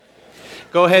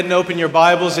Go ahead and open your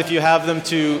Bibles, if you have them,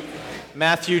 to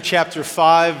Matthew chapter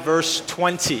 5, verse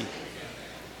 20.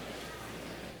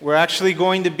 We're actually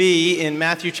going to be in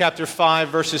Matthew chapter 5,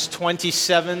 verses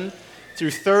 27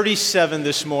 through 37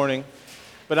 this morning.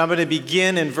 But I'm going to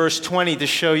begin in verse 20 to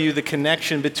show you the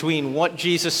connection between what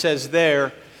Jesus says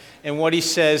there and what he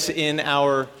says in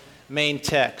our main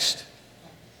text.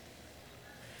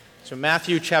 So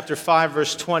Matthew chapter 5,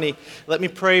 verse 20. Let me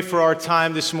pray for our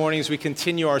time this morning as we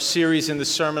continue our series in the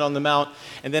Sermon on the Mount.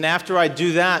 And then after I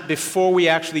do that, before we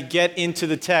actually get into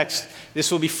the text,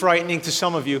 this will be frightening to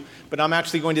some of you, but I'm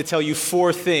actually going to tell you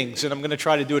 4 things, and I'm going to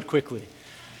try to do it quickly.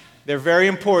 They're very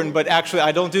important, but actually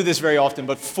I don't do this very often,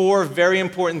 but 4 very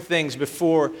important things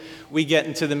before we get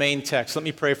into the main text. Let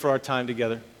me pray for our time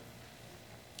together.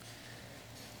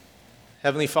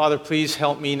 Heavenly Father, please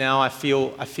help me now. I feel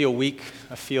weak.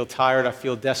 I feel tired. I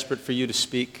feel desperate for you to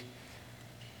speak.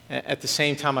 At the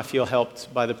same time, I feel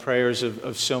helped by the prayers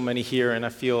of so many here, and I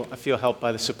feel helped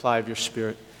by the supply of your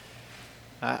Spirit.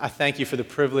 I thank you for the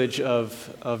privilege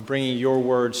of bringing your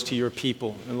words to your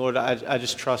people. And Lord, I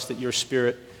just trust that your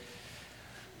Spirit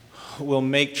will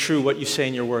make true what you say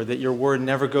in your word, that your word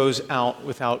never goes out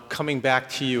without coming back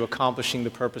to you, accomplishing the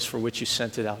purpose for which you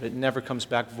sent it out. It never comes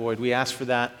back void. We ask for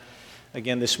that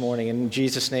again this morning. In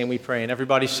Jesus' name we pray. And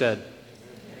everybody said,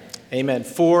 Amen.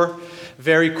 4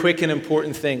 very quick and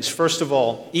important things. First of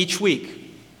all, each week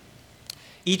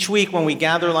when we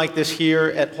gather like this here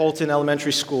at Holton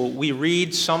Elementary School, we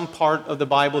read some part of the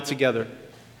Bible together.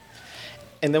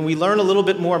 And then we learn a little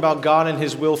bit more about God and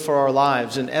His will for our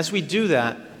lives. And as we do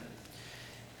that,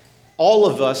 all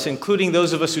of us, including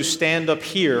those of us who stand up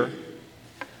here,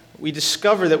 we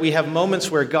discover that we have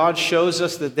moments where God shows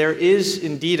us that there is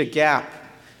indeed a gap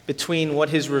between what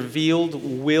His revealed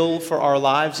will for our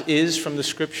lives is from the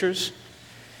Scriptures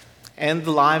and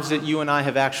the lives that you and I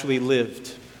have actually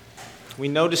lived. We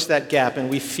notice that gap and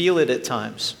we feel it at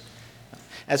times.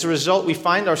 As a result, we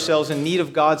find ourselves in need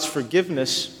of God's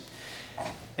forgiveness.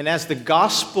 And as the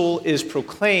gospel is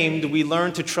proclaimed, we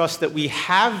learn to trust that we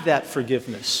have that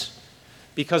forgiveness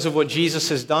because of what Jesus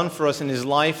has done for us in His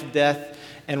life, death,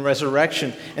 and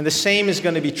resurrection. And the same is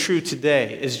going to be true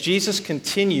today. As Jesus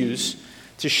continues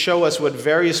to show us what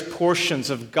various portions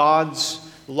of God's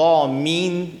law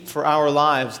mean for our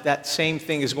lives, that same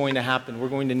thing is going to happen. We're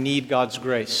going to need God's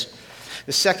grace.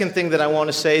 The second thing that I want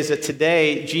to say is that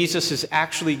today, Jesus is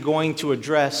actually going to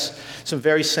address some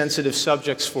very sensitive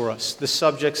subjects for us. The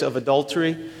subjects of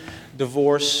adultery,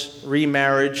 divorce,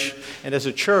 remarriage, and as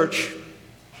a church,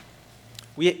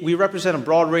 we represent a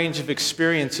broad range of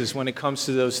experiences when it comes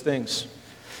to those things.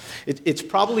 It's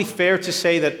probably fair to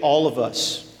say that all of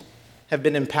us have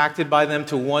been impacted by them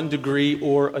to one degree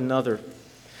or another.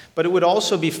 But it would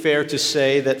also be fair to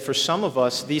say that for some of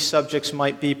us, these subjects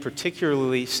might be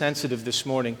particularly sensitive this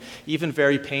morning, even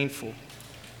very painful.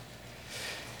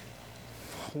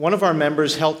 One of our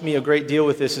members helped me a great deal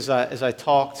with this as I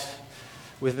talked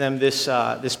with them this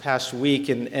past week,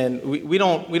 and we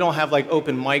don't have like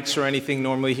open mics or anything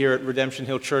normally here at Redemption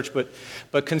Hill Church,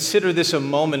 but consider this a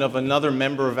moment of another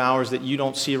member of ours that you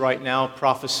don't see right now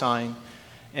prophesying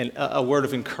and a word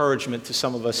of encouragement to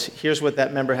some of us. Here's what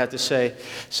that member had to say.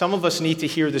 Some of us need to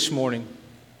hear this morning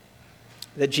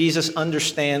that Jesus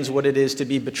understands what it is to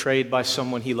be betrayed by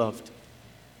someone He loved.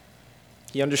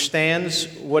 He understands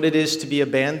what it is to be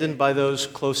abandoned by those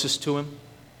closest to Him.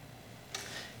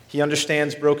 He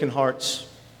understands broken hearts.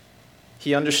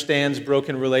 He understands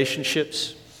broken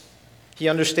relationships. He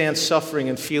understands suffering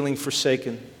and feeling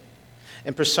forsaken.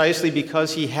 And precisely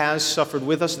because He has suffered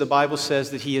with us, the Bible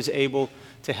says that He is able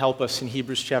to help us in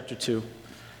Hebrews chapter 2.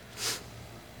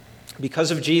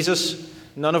 Because of Jesus,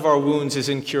 none of our wounds is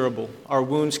incurable. Our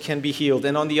wounds can be healed.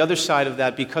 And on the other side of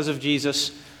that, because of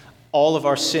Jesus, all of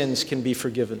our sins can be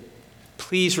forgiven.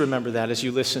 Please remember that as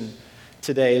you listen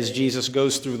today as Jesus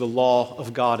goes through the law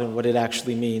of God and what it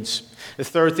actually means. The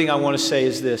third thing I want to say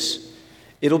is this.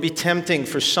 It'll be tempting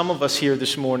for some of us here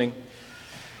this morning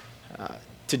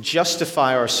to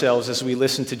justify ourselves as we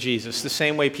listen to Jesus, the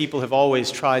same way people have always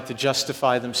tried to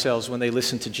justify themselves when they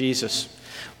listen to Jesus.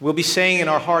 We'll be saying in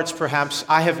our hearts, perhaps,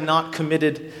 I have not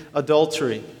committed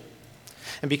adultery.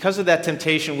 And because of that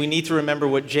temptation, we need to remember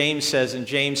what James says in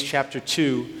James chapter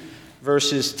 2,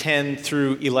 verses 10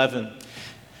 through 11.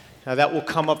 Now that will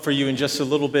come up for you in just a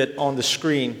little bit on the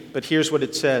screen, but here's what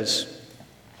it says.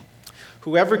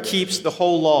 Whoever keeps the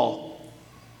whole law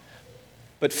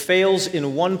but fails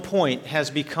in one point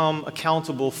has become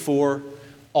accountable for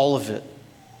all of it.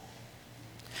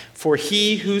 For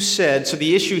he who said, so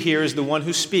the issue here is the one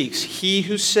who speaks, he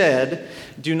who said,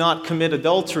 do not commit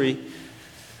adultery,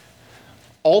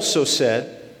 also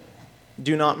said,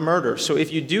 do not murder. So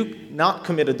if you do not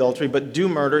commit adultery but do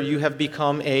murder, you have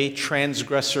become a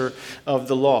transgressor of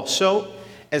the law. So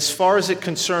as far as it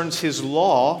concerns his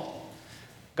law,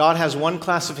 God has one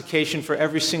classification for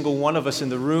every single one of us in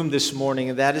the room this morning,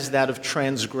 and that is that of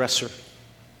transgressor.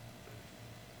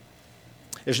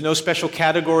 There's no special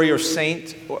category of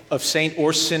saint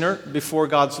or sinner before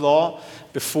God's law,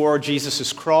 before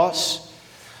Jesus' cross.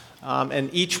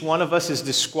 And each one of us is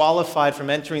disqualified from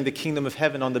entering the kingdom of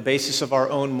heaven on the basis of our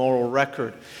own moral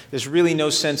record. There's really no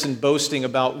sense in boasting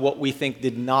about what we think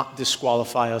did not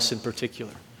disqualify us in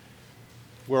particular.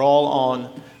 We're all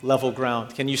on level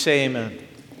ground. Can you say amen?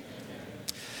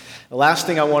 The last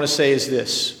thing I want to say is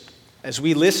this. As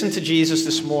we listen to Jesus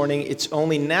this morning, it's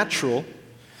only natural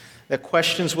that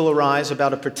questions will arise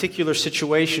about a particular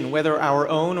situation, whether our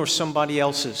own or somebody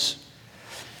else's.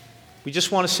 We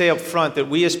just want to say up front that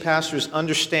we as pastors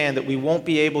understand that we won't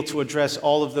be able to address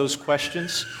all of those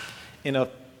questions in a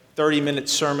 30-minute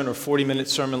sermon or 40-minute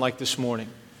sermon like this morning.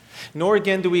 Nor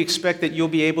again do we expect that you'll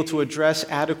be able to address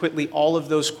adequately all of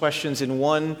those questions in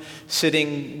one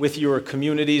sitting with your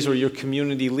communities or your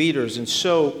community leaders. And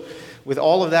so, with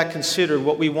all of that considered,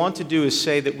 what we want to do is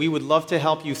say that we would love to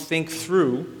help you think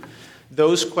through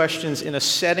those questions in a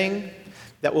setting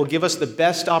that will give us the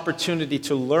best opportunity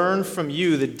to learn from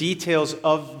you the details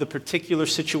of the particular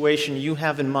situation you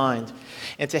have in mind,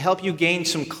 and to help you gain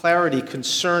some clarity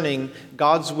concerning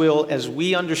God's will as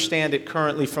we understand it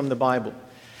currently from the Bible.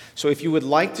 So if you would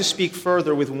like to speak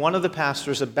further with one of the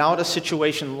pastors about a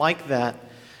situation like that,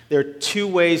 there are two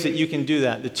ways that you can do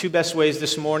that. The two best ways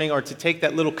this morning are to take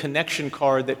that little connection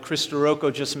card that Chris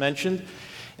DeRocco just mentioned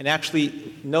and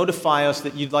actually notify us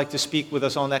that you'd like to speak with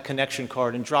us on that connection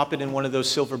card and drop it in one of those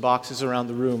silver boxes around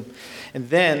the room. And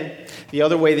then the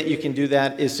other way that you can do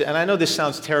that is, and I know this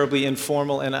sounds terribly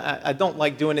informal, and I don't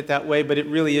like doing it that way, but it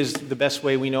really is the best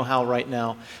way we know how right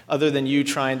now, other than you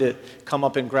trying to come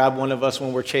up and grab one of us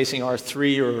when we're chasing our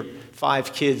 3 or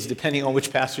 5 kids, depending on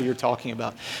which pastor you're talking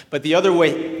about. But the other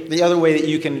way that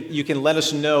you can let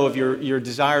us know of your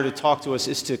desire to talk to us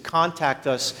is to contact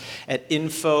us at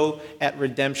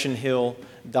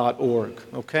info@redemptionhill.org.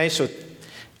 Okay, so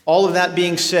all of that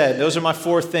being said, those are my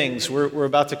 4 things. We're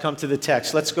about to come to the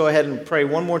text. Let's go ahead and pray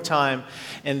one more time,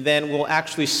 and then we'll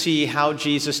actually see how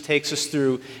Jesus takes us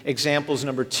through examples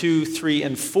number 2, 3,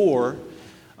 and 4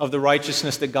 of the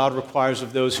righteousness that God requires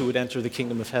of those who would enter the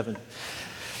kingdom of heaven.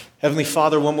 Heavenly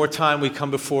Father, one more time we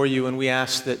come before you and we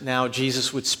ask that now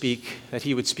Jesus would speak, that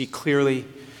he would speak clearly,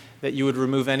 that you would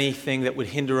remove anything that would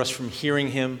hinder us from hearing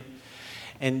him,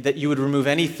 and that you would remove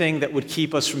anything that would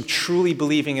keep us from truly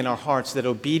believing in our hearts that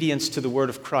obedience to the word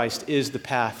of Christ is the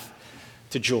path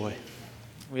to joy.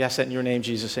 We ask that in your name,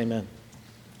 Jesus. Amen.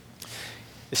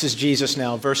 This is Jesus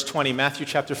now, verse 20, Matthew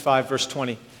chapter 5, verse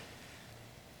 20.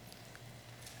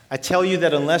 I tell you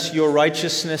that unless your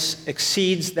righteousness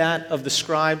exceeds that of the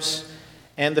scribes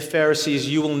and the Pharisees,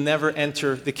 you will never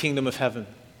enter the kingdom of heaven.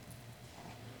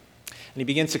 And he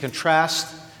begins to contrast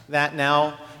that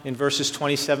now in verses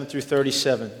 27 through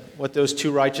 37, what those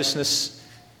two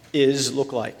righteousnesses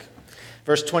look like.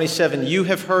 Verse 27, you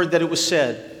have heard that it was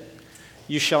said,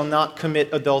 you shall not commit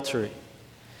adultery.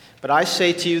 But I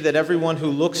say to you that everyone who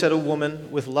looks at a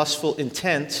woman with lustful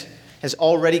intent has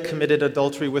already committed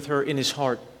adultery with her in his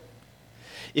heart.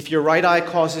 If your right eye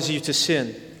causes you to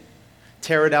sin,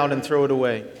 tear it out and throw it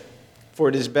away. For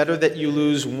it is better that you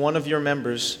lose one of your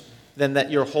members than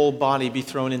that your whole body be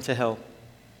thrown into hell.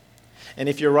 And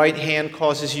if your right hand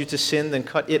causes you to sin, then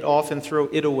cut it off and throw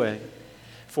it away.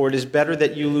 For it is better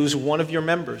that you lose one of your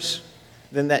members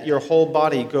than that your whole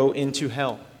body go into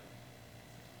hell.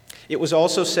 It was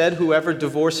also said, whoever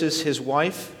divorces his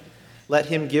wife, let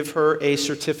him give her a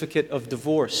certificate of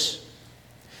divorce.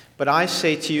 But I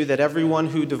say to you that everyone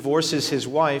who divorces his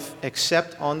wife,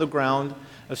 except on the ground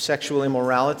of sexual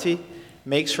immorality,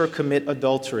 makes her commit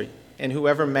adultery. And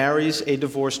whoever marries a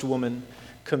divorced woman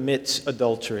commits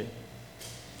adultery.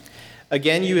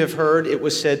 Again, you have heard it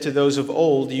was said to those of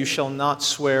old, you shall not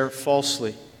swear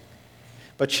falsely,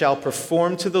 but shall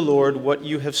perform to the Lord what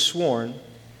you have sworn.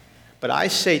 But I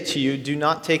say to you, do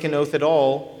not take an oath at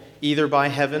all, either by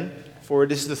heaven, for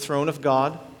it is the throne of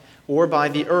God, or by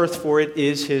the earth, for it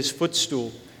is his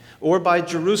footstool, or by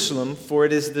Jerusalem, for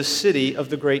it is the city of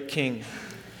the great king.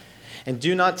 And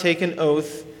do not take an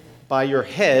oath by your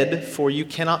head, for you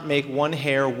cannot make one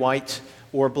hair white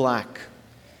or black.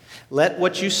 Let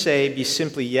what you say be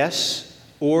simply yes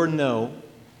or no.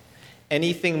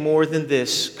 Anything more than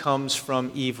this comes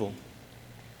from evil.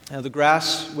 Now the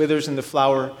grass withers and the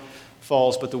flower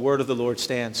falls, but the word of the Lord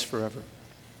stands forever.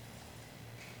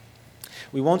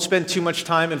 We won't spend too much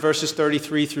time in verses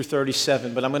 33 through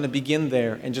 37, but I'm going to begin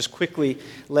there and just quickly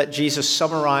let Jesus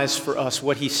summarize for us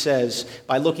what he says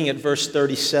by looking at verse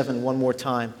 37 one more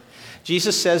time.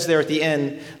 Jesus says there at the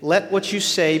end, "Let what you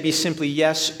say be simply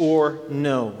yes or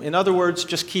no." In other words,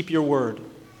 just keep your word.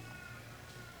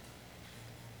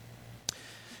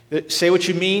 Say what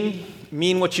you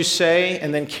mean what you say,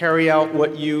 and then carry out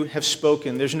what you have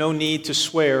spoken. There's no need to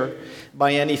swear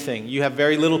by anything. You have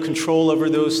very little control over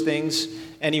those things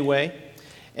anyway,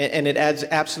 and it adds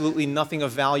absolutely nothing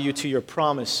of value to your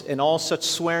promise. And all such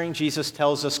swearing, Jesus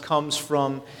tells us, comes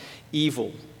from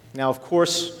evil. Now, of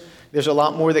course, there's a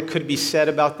lot more that could be said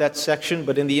about that section,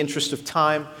 but in the interest of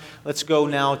time, let's go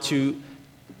now to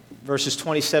verses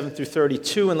 27 through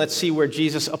 32, and let's see where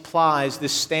Jesus applies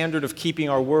this standard of keeping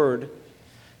our word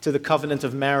to the covenant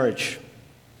of marriage.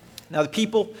 Now, the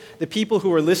people who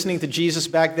were listening to Jesus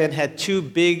back then had two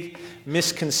big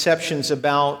misconceptions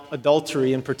about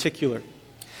adultery in particular.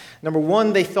 Number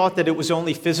one, they thought that it was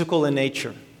only physical in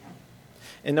nature.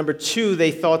 And number two,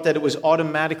 they thought that it was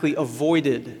automatically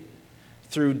avoided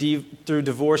through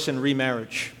divorce and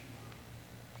remarriage.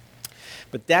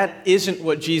 But that isn't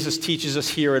what Jesus teaches us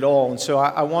here at all. And so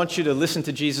I want you to listen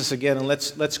to Jesus again, and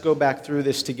let's go back through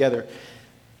this together.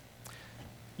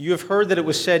 You have heard that it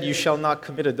was said, "You shall not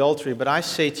commit adultery," but I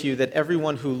say to you that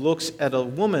everyone who looks at a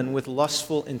woman with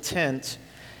lustful intent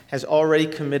has already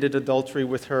committed adultery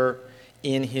with her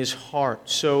in his heart.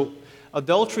 So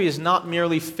adultery is not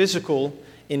merely physical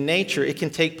in nature. It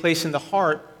can take place in the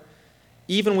heart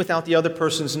even without the other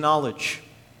person's knowledge.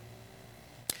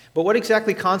 But what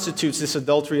exactly constitutes this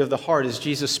adultery of the heart as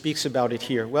Jesus speaks about it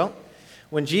here? Well,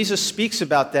 when Jesus speaks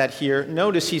about that here,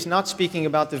 notice he's not speaking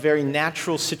about the very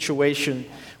natural situation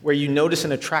where you notice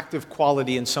an attractive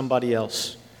quality in somebody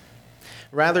else.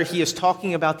 Rather, he is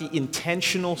talking about the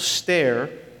intentional stare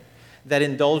that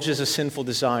indulges a sinful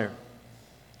desire.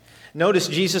 Notice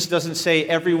Jesus doesn't say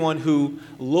everyone who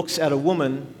looks at a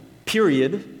woman,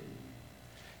 period.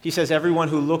 He says everyone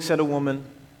who looks at a woman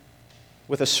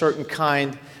with a certain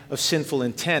kind of sinful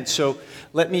intent. So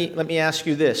let me ask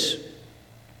you this.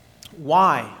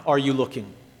 Why are you looking?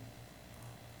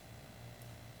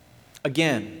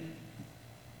 Again.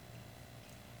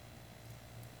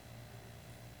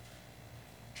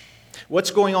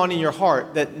 What's going on in your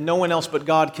heart that no one else but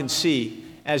God can see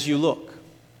as you look?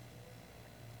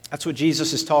 That's what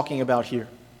Jesus is talking about here.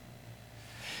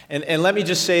 And let me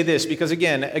just say this, because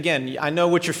again, I know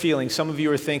what you're feeling. Some of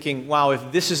you are thinking, wow,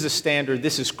 if this is the standard,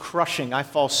 this is crushing. I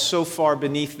fall so far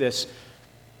beneath this.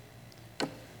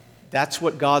 That's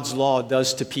what God's law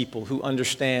does to people who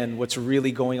understand what's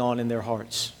really going on in their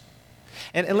hearts.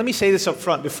 And let me say this up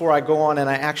front before I go on and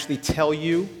I actually tell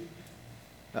you.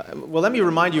 Let me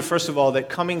remind you, first of all, that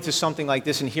coming to something like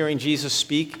this and hearing Jesus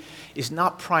speak is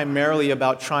not primarily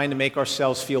about trying to make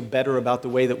ourselves feel better about the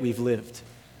way that we've lived.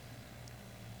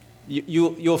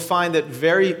 You'll find that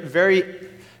very, very,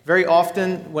 very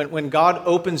often when God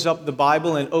opens up the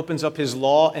Bible and opens up His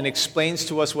law and explains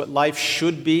to us what life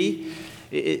should be,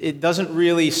 it doesn't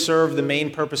really serve the main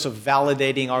purpose of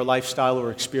validating our lifestyle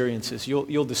or experiences.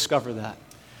 You'll discover that.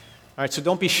 All right, so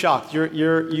don't be shocked.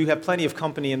 You have plenty of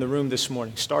company in the room this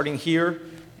morning, starting here,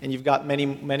 and you've got many,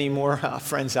 many more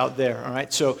friends out there. All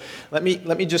right, so let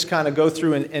me just kind of go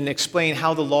through and explain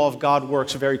how the law of God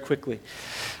works very quickly.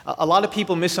 A lot of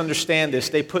people misunderstand this.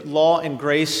 They put law and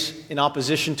grace in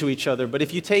opposition to each other. But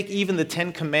if you take even the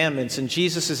 10 Commandments, and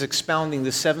Jesus is expounding the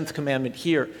 7th commandment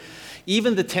here,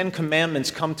 even the 10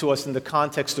 Commandments come to us in the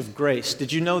context of grace.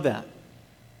 Did you know that?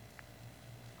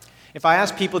 If I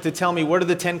ask people to tell me what are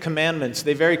the 10 Commandments,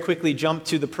 they very quickly jump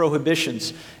to the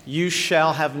prohibitions. You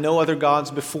shall have no other gods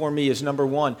before me is number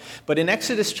 1. But in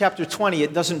Exodus chapter 20,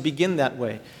 it doesn't begin that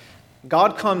way.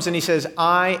 God comes and He says,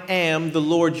 I am the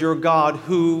Lord your God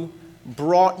who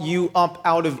brought you up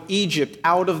out of Egypt,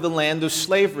 out of the land of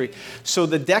slavery. So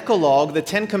the Decalogue, the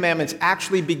 10 Commandments,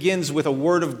 actually begins with a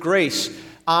word of grace.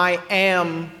 I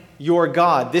am your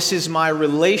God. This is my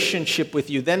relationship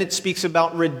with you. Then it speaks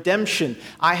about redemption.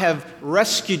 I have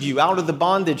rescued you out of the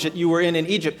bondage that you were in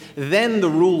Egypt. Then the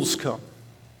rules come.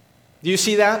 Do you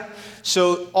see that?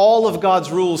 So all of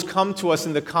God's rules come to us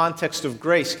in the context of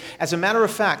grace. As a matter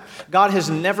of fact, God has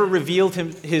never revealed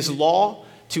His law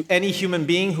to any human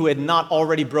being who had not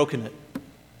already broken it.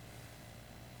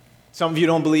 Some of you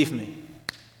don't believe me.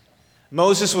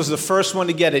 Moses was the first one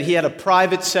to get it. He had a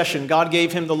private session. God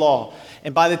gave him the law.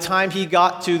 And by the time he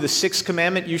got to the 6th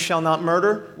commandment, you shall not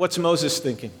murder, what's Moses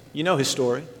thinking? You know his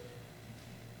story.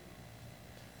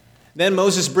 Then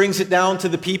Moses brings it down to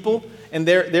the people, and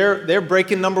they're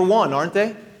breaking number 1, aren't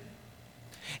they?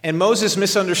 And Moses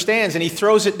misunderstands, and he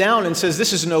throws it down and says,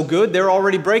 this is no good. They're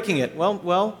already breaking it.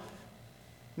 Well,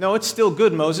 no, it's still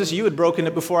good, Moses. You had broken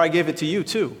it before I gave it to you,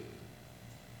 too.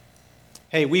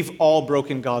 Hey, we've all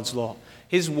broken God's law.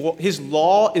 His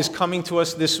law is coming to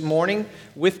us this morning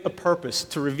with a purpose,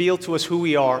 to reveal to us who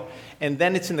we are. And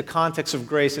then it's in the context of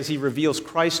grace. As he reveals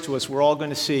Christ to us, we're all going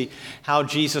to see how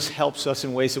Jesus helps us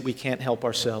in ways that we can't help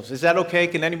ourselves. Is that okay?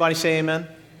 Can anybody say amen?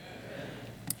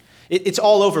 It's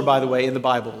all over, by the way, in the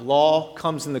Bible. Law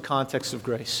comes in the context of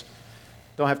grace.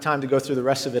 Don't have time to go through the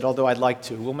rest of it, although I'd like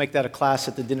to. We'll make that a class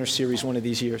at the dinner series one of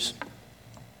these years.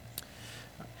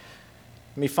 Let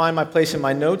me find my place in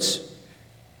my notes.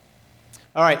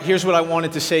 All right, here's what I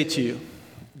wanted to say to you.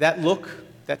 That look,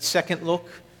 that second look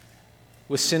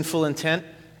with sinful intent,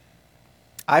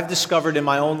 I've discovered in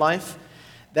my own life,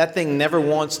 that thing never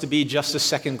wants to be just a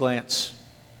second glance.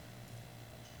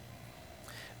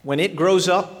 When it grows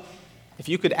up, if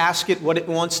you could ask it what it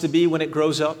wants to be when it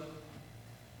grows up,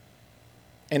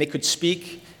 and it could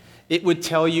speak, it would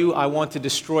tell you, I want to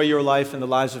destroy your life and the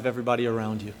lives of everybody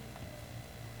around you.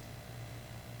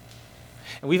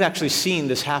 And we've actually seen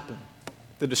this happen,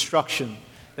 the destruction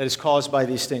that is caused by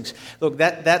these things. Look,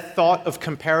 that thought of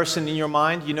comparison in your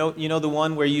mind, you know the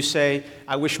one where you say,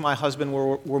 I wish my husband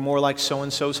were more like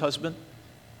so-and-so's husband?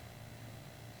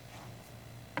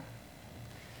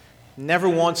 Never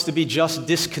wants to be just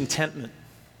discontentment.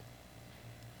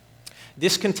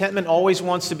 Discontentment always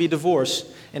wants to be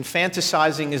divorce, and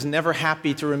fantasizing is never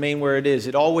happy to remain where it is.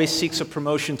 It always seeks a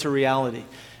promotion to reality.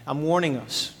 I'm warning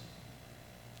us.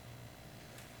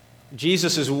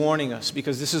 Jesus is warning us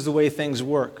because this is the way things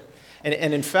work.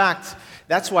 And in fact,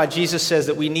 that's why Jesus says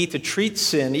that we need to treat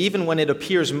sin, even when it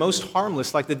appears most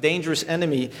harmless, like the dangerous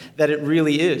enemy that it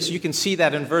really is. You can see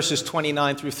that in verses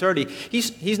 29 through 30.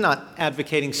 He's not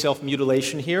advocating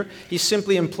self-mutilation here. He's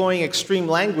simply employing extreme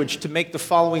language to make the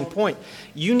following point.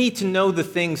 You need to know the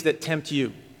things that tempt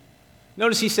you.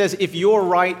 Notice he says, if your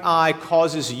right eye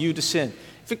causes you to sin.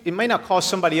 It may not cause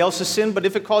somebody else to sin, but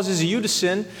if it causes you to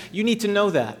sin, you need to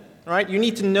know that. Right? You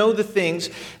need to know the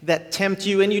things that tempt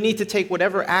you, and you need to take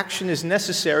whatever action is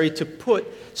necessary to put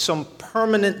some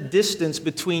permanent distance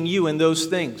between you and those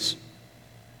things.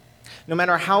 No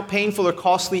matter how painful or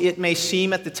costly it may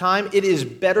seem at the time, it is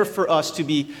better for us to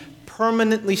be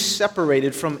permanently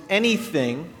separated from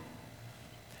anything,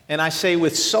 and I say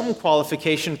with some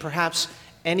qualification, perhaps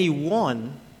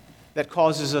anyone that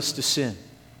causes us to sin.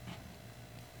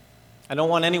 I don't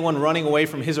want anyone running away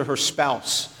from his or her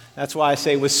spouse. That's why I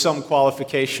say with some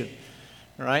qualification,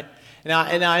 all right? Now,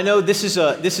 and I know this is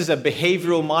a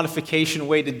behavioral modification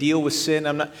way to deal with sin.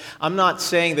 I'm not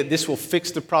saying that this will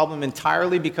fix the problem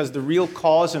entirely, because the real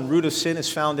cause and root of sin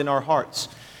is found in our hearts,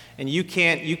 and you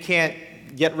can't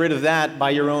get rid of that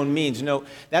by your own means. No,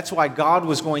 that's why God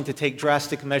was going to take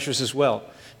drastic measures as well,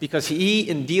 because He,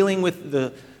 in dealing with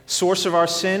the source of our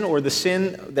sin, or the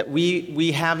sin that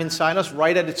we have inside us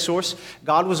right at its source,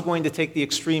 God was going to take the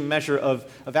extreme measure of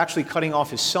actually cutting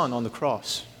off His Son on the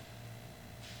cross.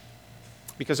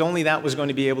 Because only that was going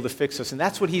to be able to fix us. And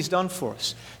that's what He's done for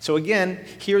us. So again,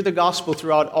 hear the gospel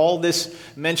throughout all this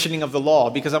mentioning of the law,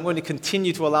 because I'm going to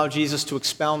continue to allow Jesus to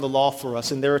expound the law for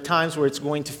us. And there are times where it's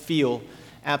going to feel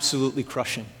absolutely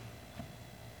crushing.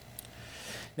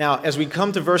 Now, as we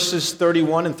come to verses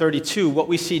 31 and 32, what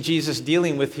we see Jesus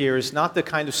dealing with here is not the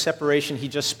kind of separation He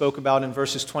just spoke about in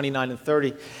verses 29 and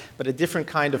 30, but a different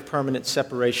kind of permanent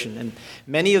separation. And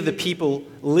many of the people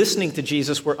listening to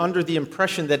Jesus were under the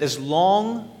impression that as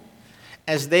long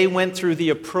as they went through the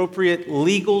appropriate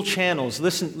legal channels,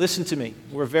 listen to me,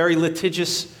 we're a very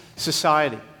litigious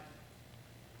society.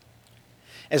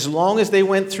 As long as they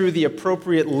went through the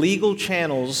appropriate legal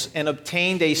channels and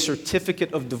obtained a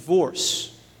certificate of divorce,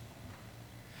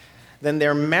 then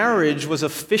their marriage was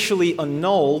officially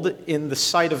annulled in the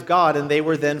sight of God, and they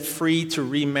were then free to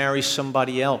remarry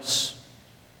somebody else.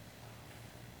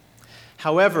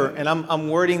 However, and I'm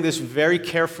wording this very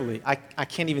carefully, I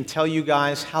can't even tell you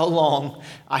guys how long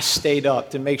I stayed up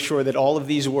to make sure that all of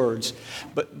these words,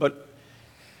 but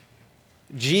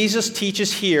Jesus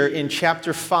teaches here in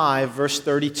chapter 5, verse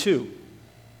 32.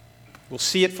 We'll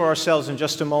see it for ourselves in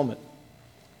just a moment.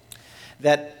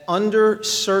 That under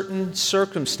certain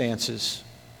circumstances,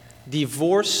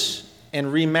 divorce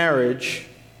and remarriage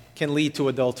can lead to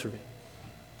adultery.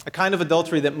 A kind of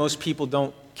adultery that most people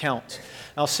don't count.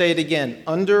 I'll say it again.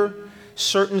 Under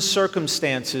certain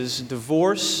circumstances,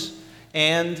 divorce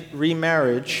and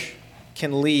remarriage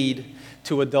can lead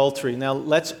to adultery. Now,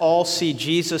 let's all see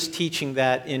Jesus teaching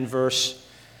that in verse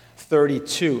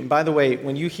 32. And by the way,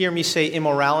 when you hear me say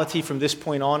immorality from this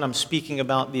point on, I'm speaking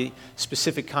about the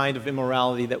specific kind of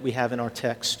immorality that we have in our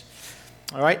text.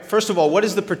 All right, first of all, what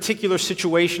is the particular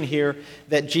situation here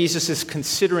that Jesus is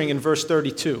considering in verse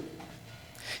 32?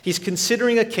 He's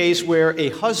considering a case where a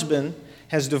husband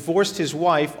has divorced his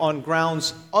wife on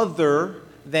grounds other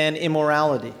than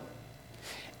immorality.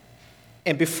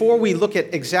 And before we look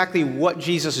at exactly what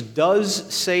Jesus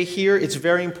does say here, it's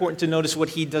very important to notice what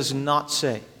he does not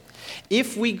say.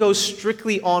 If we go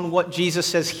strictly on what Jesus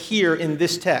says here in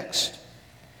this text,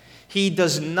 he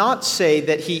does not say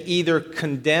that he either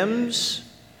condemns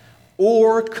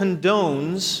or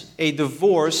condones a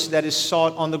divorce that is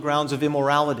sought on the grounds of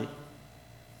immorality.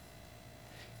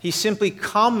 He simply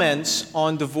comments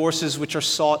on divorces which are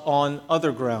sought on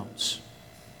other grounds.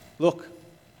 Look,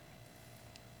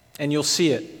 and you'll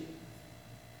see it.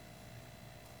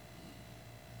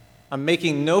 I'm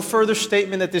making no further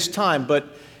statement at this time,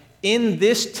 but in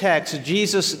this text,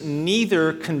 Jesus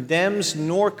neither condemns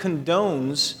nor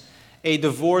condones a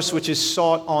divorce which is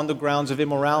sought on the grounds of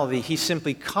immorality. He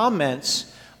simply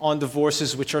comments on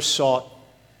divorces which are sought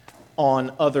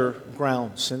on other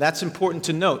grounds. And that's important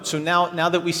to note. So now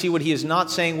that we see what he is not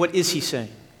saying, what is he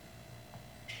saying?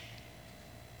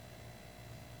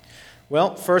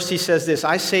 Well, first he says this,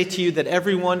 I say to you that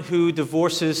everyone who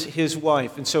divorces his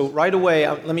wife. And so right away,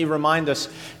 let me remind us,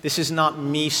 this is not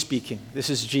me speaking.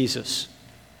 This is Jesus.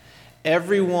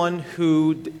 Everyone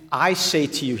who, I say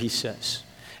to you, he says.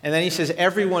 And then he says,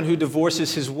 everyone who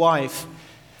divorces his wife.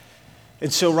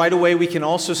 And so right away we can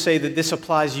also say that this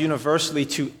applies universally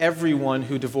to everyone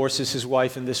who divorces his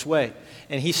wife in this way.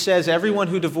 And he says everyone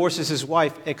who divorces his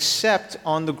wife except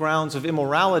on the grounds of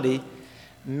immorality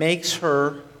makes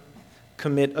her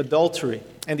commit adultery.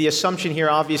 And the assumption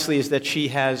here obviously is that she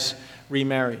has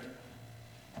remarried.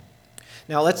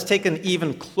 Now let's take an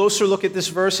even closer look at this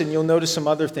verse and you'll notice some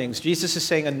other things. Jesus is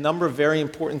saying a number of very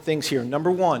important things here.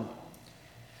 Number one,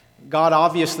 God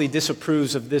obviously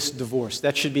disapproves of this divorce.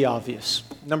 That should be obvious.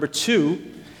 Number two,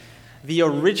 the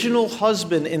original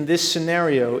husband in this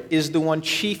scenario is the one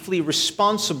chiefly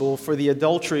responsible for the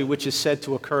adultery which is said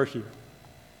to occur here.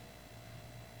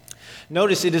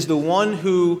 Notice it is the one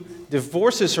who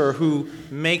divorces her who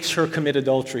makes her commit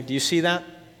adultery. Do you see that?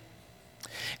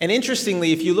 And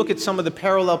interestingly, if you look at some of the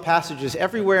parallel passages,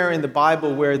 everywhere in the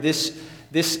Bible where this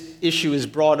issue is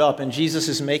brought up and Jesus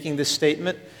is making this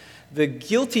statement, the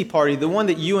guilty party, the one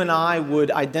that you and I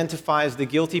would identify as the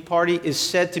guilty party, is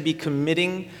said to be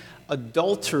committing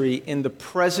adultery in the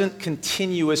present,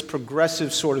 continuous,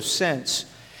 progressive sort of sense.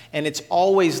 And it's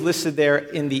always listed there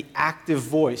in the active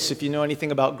voice. If you know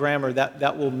anything about grammar,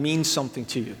 that will mean something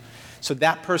to you. So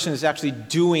that person is actually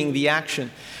doing the action.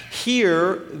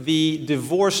 Here, the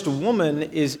divorced woman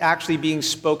is actually being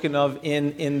spoken of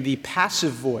in the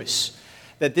passive voice,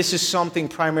 that this is something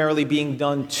primarily being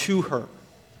done to her.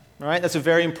 All right, that's a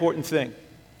very important thing.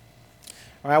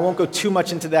 All right, I won't go too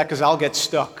much into that because I'll get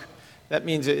stuck. That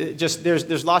means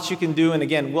there's lots you can do, and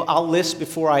again, I'll list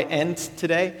before I end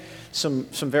today some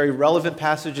very relevant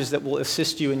passages that will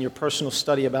assist you in your personal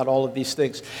study about all of these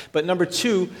things. But number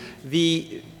two,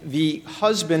 the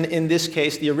husband in this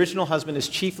case, the original husband, is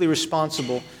chiefly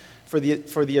responsible for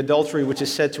the adultery which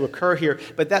is said to occur here.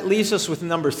 But that leaves us with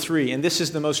number three, and this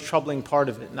is the most troubling part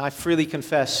of it. And I freely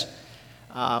confess,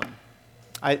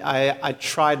 I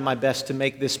tried my best to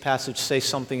make this passage say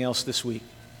something else this week.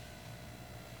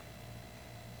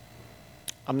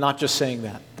 I'm not just saying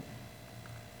that.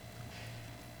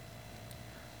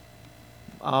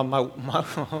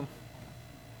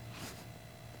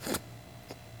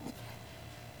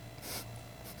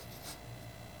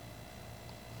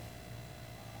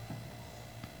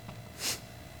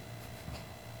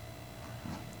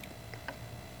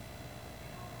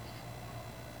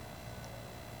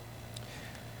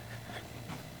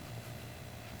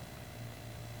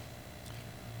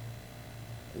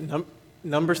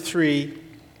 Number three,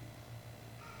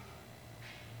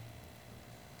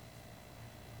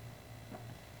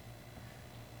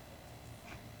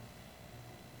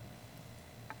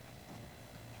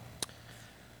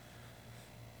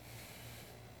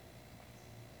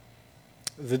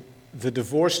 the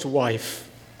divorced wife,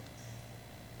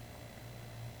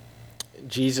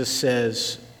 Jesus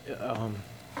says,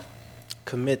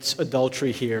 commits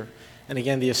adultery here. And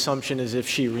again, the assumption is if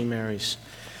she remarries.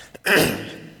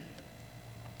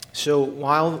 So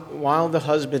while the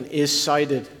husband is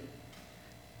cited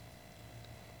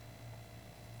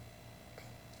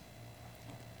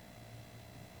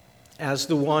as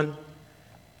the one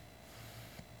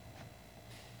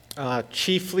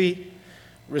chiefly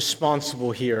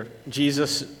responsible here,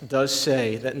 Jesus does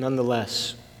say that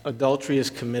nonetheless adultery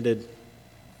is committed.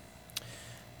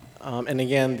 And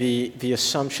again, the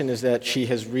assumption is that she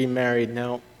has remarried.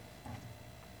 Now,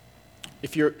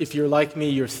 If you're like me,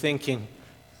 you're thinking,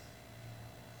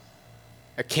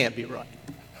 that can't be right.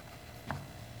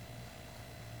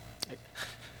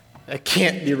 That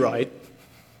can't be right.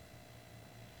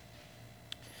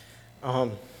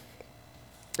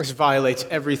 This violates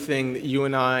everything that you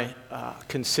and I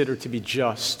consider to be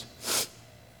just.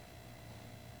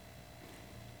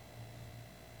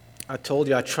 I told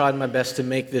you I tried my best to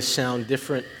make this sound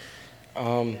different.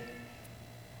 And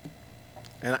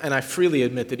I freely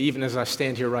admit that even as I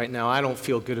stand here right now, I don't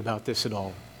feel good about this at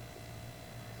all.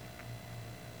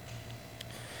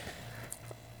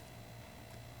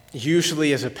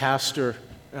 Usually as a pastor,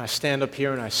 I stand up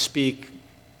here and I speak,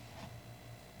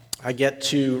 I get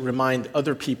to remind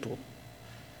other people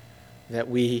that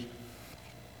we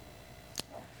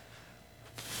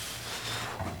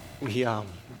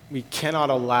cannot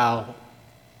allow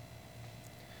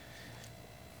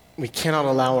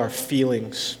our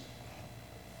feelings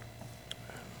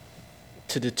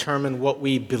to determine what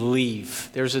we believe.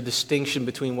 There's a distinction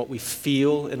between what we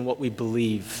feel and what we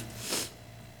believe.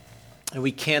 And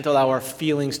we can't allow our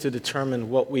feelings to determine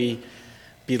what we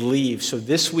believe. So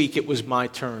this week it was my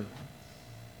turn.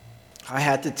 I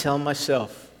had to tell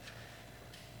myself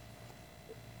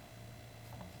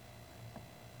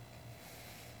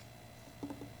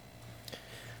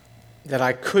that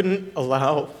I couldn't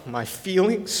allow my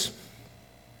feelings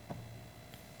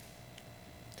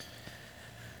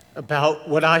about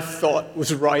what I thought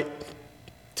was right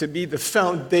to be the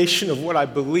foundation of what I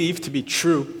believed to be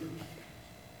true.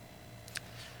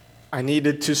 I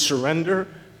needed to surrender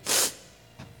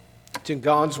to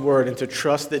God's word and to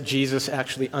trust that Jesus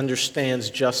actually understands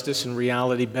justice and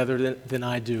reality better than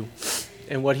I do.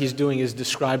 And what he's doing is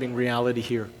describing reality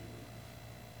here.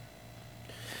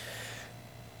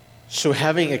 So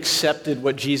having accepted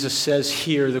what Jesus says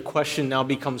here, the question now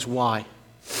becomes why?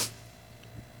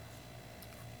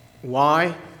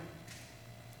 Why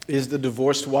is the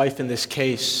divorced wife in this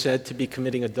case said to be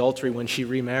committing adultery when she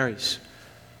remarries?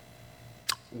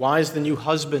 Why is the new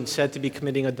husband said to be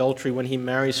committing adultery when he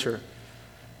marries her?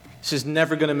 This is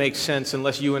never going to make sense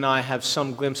unless you and I have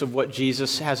some glimpse of what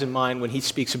Jesus has in mind when he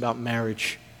speaks about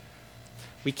marriage.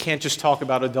 We can't just talk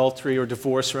about adultery or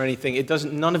divorce or anything.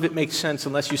 None of it makes sense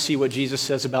unless you see what Jesus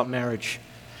says about marriage.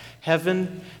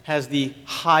 Heaven has the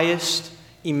highest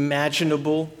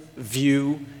imaginable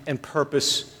view and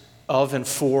purpose of and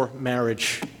for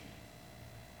marriage.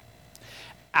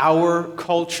 Our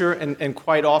culture and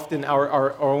quite often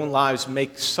our own lives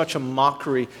make such a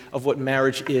mockery of what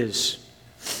marriage is.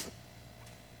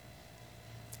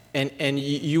 And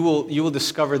you will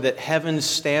discover that heaven's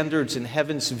standards and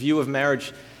heaven's view of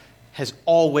marriage has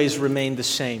always remained the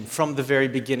same from the very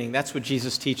beginning. That's what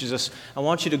Jesus teaches us. I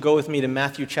want you to go with me to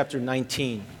Matthew chapter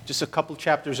 19, just a couple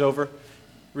chapters over,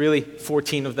 really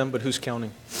 14 of them, but who's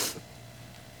counting?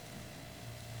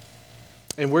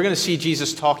 And we're going to see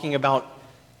Jesus talking about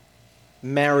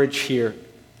marriage here.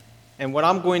 And what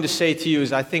I'm going to say to you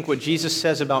is I think what Jesus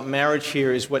says about marriage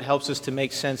here is what helps us to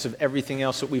make sense of everything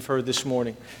else that we've heard this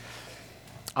morning.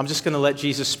 I'm just going to let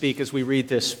Jesus speak as we read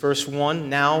this. Verse 1,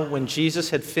 now when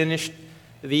Jesus had finished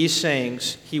these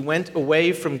sayings, he went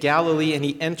away from Galilee and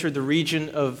he entered the region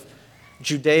of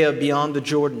Judea beyond the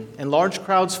Jordan. And large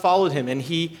crowds followed him and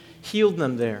he healed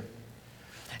them there.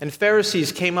 And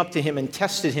Pharisees came up to him and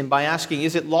tested him by asking,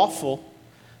 is it lawful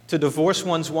to divorce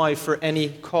one's wife for any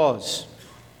cause?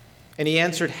 And he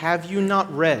answered, have you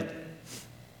not read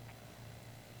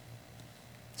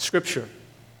Scripture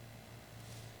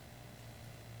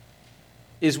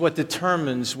is what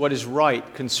determines what is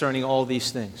right concerning all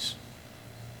these things.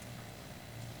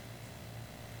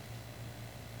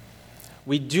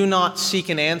 We do not seek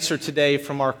an answer today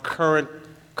from our current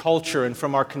culture and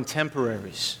from our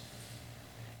contemporaries.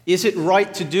 Is it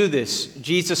right to do this?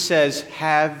 Jesus says,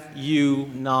 have you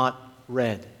not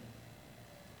read?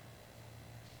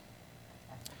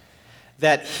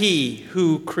 That he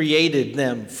who created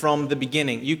them from the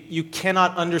beginning. You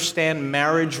cannot understand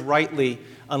marriage rightly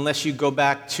unless you go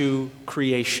back to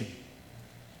creation.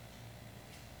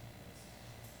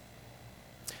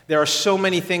 There are so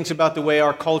many things about the way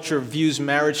our culture views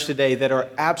marriage today that are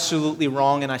absolutely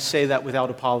wrong, and I say that without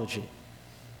apology.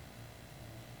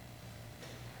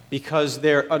 Because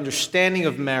their understanding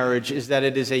of marriage is that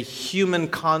it is a human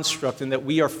construct and that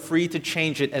we are free to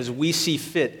change it as we see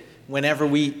fit whenever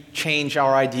we change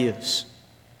our ideas.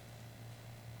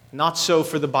 Not so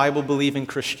for the Bible-believing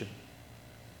Christian.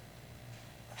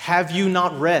 Have you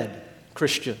not read,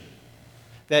 Christian,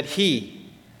 that he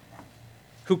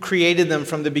who created them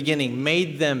from the beginning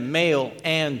made them male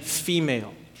and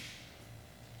female?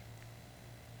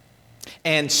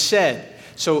 And said,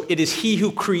 so it is he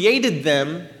who created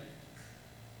them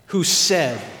who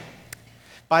said,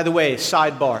 by the way,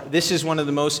 sidebar, this is one of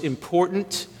the most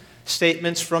important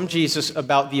statements from Jesus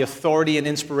about the authority and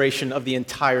inspiration of the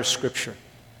entire Scripture.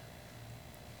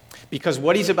 Because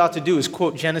what he's about to do is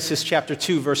quote Genesis chapter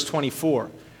 2, verse 24,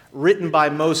 written by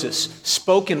Moses,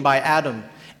 spoken by Adam,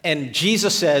 and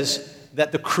Jesus says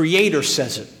that the Creator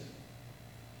says it.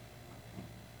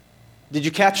 Did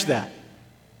you catch that?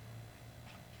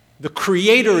 The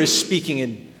Creator is speaking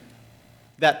in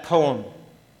that poem.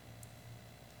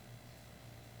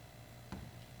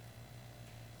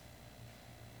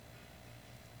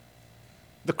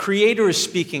 The Creator is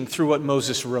speaking through what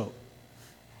Moses wrote.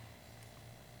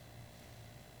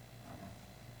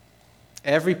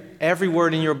 Every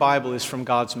word in your Bible is from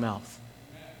God's mouth.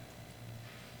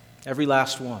 Every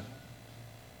last one.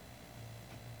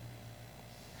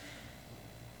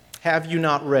 Have you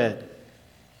not read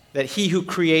that he who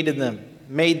created them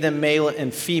made them male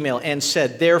and female, and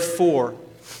said, therefore,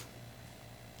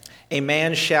 a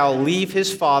man shall leave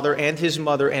his father and his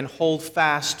mother and hold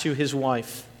fast to his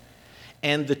wife,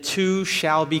 and the two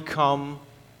shall become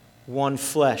one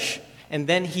flesh. And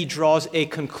then he draws a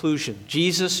conclusion.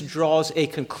 Jesus draws a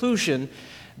conclusion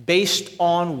based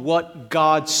on what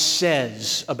God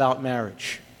says about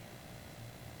marriage.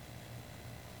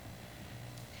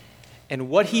 And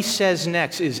what he says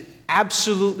next is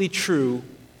absolutely true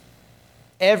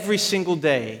every single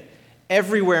day,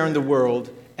 everywhere in the world,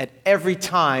 at every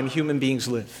time human beings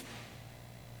live.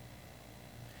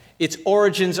 Its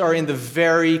origins are in the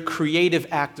very creative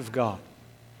act of God.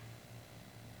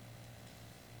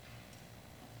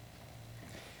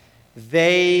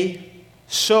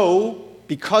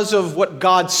 Because of what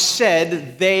God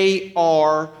said, they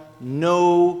are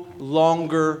no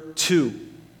longer two,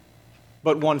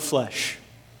 but one flesh.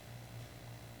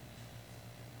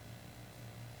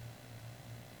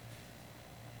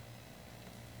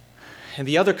 And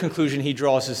the other conclusion he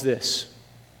draws is this: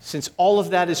 since all of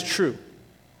that is true,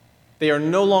 they are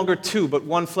no longer two, but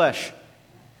one flesh.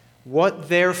 What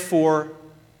therefore,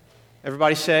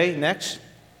 everybody say, next?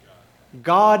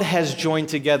 God has joined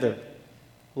together.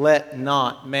 Let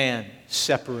not man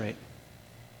separate.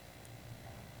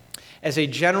 As a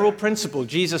general principle,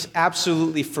 Jesus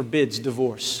absolutely forbids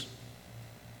divorce,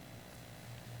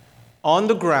 on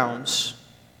the grounds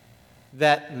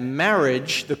that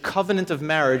marriage, the covenant of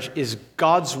marriage, is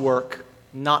God's work,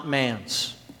 not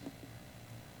man's.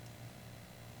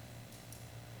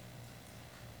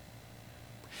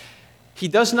 He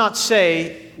does not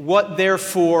say, what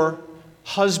therefore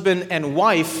husband and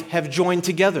wife have joined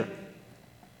together.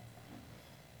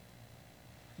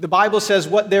 The Bible says,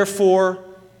 what therefore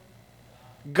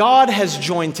God has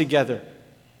joined together.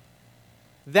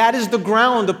 That is the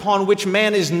ground upon which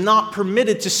man is not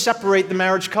permitted to separate the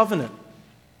marriage covenant.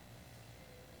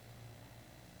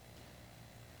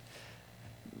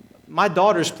 My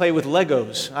daughters play with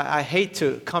Legos. I hate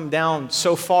to come down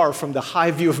so far from the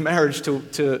high view of marriage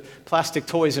to plastic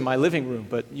toys in my living room,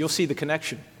 but you'll see the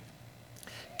connection.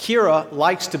 Kira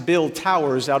likes to build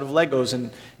towers out of Legos,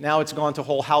 and now it's gone to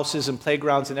whole houses and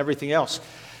playgrounds and everything else.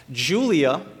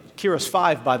 Julia, Kira's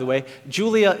 5, by the way,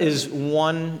 Julia is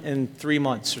 1 and 3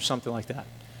 months or something like that.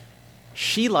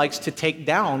 She likes to take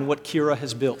down what Kira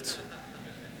has built.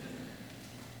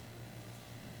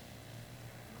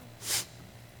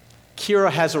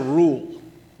 Kira has a rule.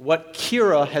 What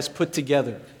Kira has put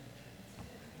together,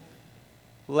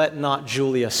 let not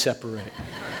Julia separate.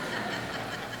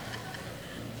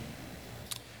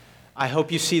 I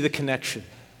hope you see the connection.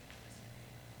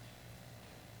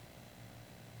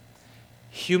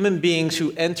 Human beings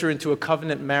who enter into a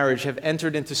covenant marriage have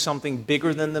entered into something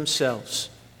bigger than themselves.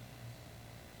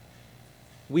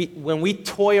 When we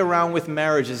toy around with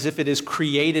marriage as if it is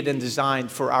created and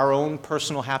designed for our own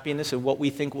personal happiness and what we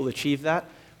think will achieve that,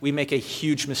 we make a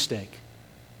huge mistake.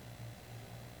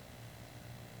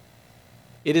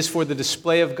 It is for the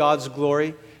display of God's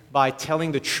glory by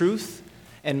telling the truth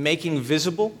and making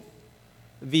visible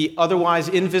the otherwise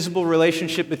invisible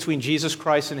relationship between Jesus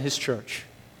Christ and His church.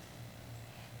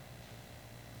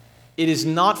 It is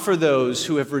not for those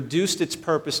who have reduced its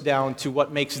purpose down to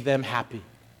what makes them happy.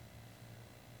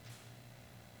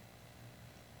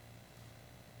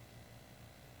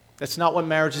 That's not what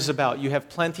marriage is about. You have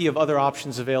plenty of other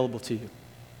options available to you.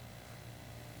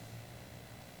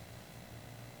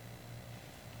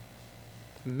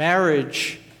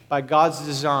 Marriage, by God's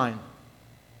design,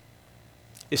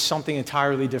 is something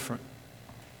entirely different.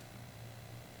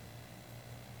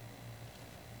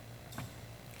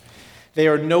 They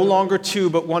are no longer two,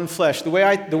 but one flesh. The way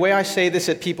I say this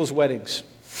at people's weddings,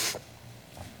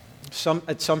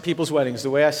 at some people's weddings, the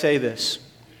way I say this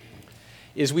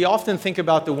is we often think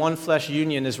about the one flesh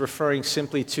union as referring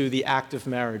simply to the act of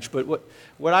marriage. But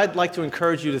what I'd like to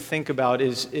encourage you to think about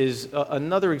is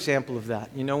another example of that.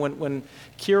 You know, when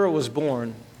Kira was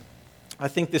born, I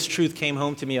think this truth came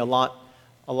home to me a lot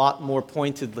more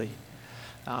pointedly.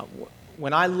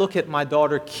 When I look at my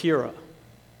daughter Kira,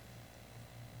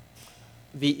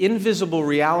 the invisible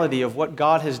reality of what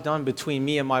God has done between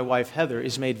me and my wife Heather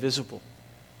is made visible.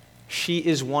 She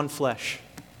is one flesh.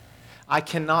 I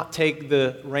cannot take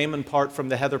the Raymond part from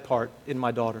the Heather part in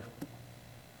my daughter.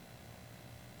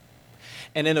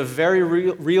 And in a very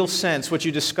real sense, what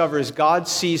you discover is God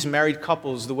sees married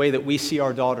couples the way that we see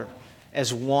our daughter,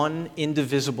 as one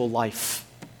indivisible life.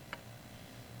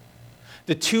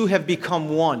 The two have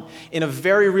become one. In a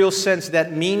very real sense,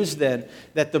 that means then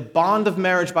that the bond of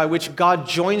marriage by which God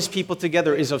joins people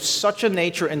together is of such a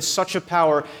nature and such a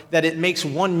power that it makes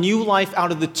one new life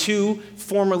out of the two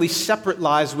formerly separate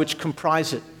lives which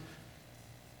comprise it.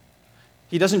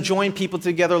 He doesn't join people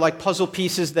together like puzzle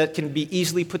pieces that can be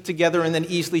easily put together and then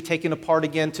easily taken apart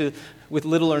again with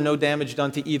little or no damage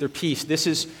done to either piece. This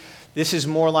is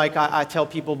more like, I tell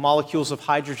people, molecules of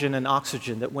hydrogen and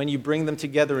oxygen, that when you bring them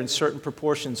together in certain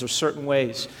proportions or certain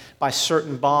ways, by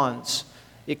certain bonds,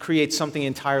 it creates something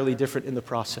entirely different in the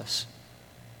process.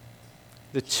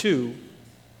 The two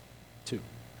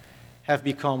have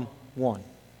become one.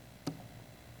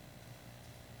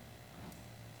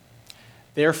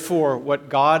 Therefore, what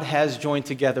God has joined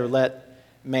together, let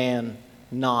man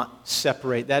not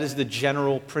separate. That is the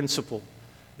general principle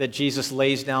that Jesus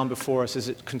lays down before us as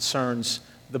it concerns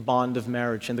the bond of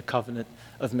marriage and the covenant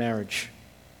of marriage.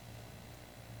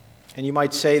 And you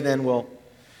might say then, well,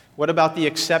 what about the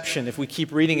exception if we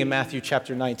keep reading in Matthew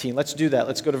chapter 19? Let's do that.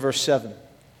 Let's go to verse 7.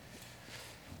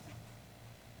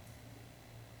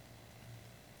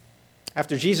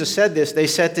 After Jesus said this, they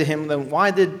said to him, then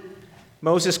why did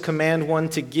Moses command one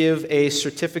to give a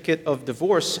certificate of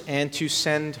divorce and to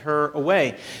send her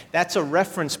away? That's a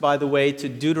reference, by the way, to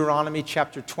Deuteronomy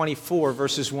chapter 24,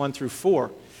 verses 1 through 4.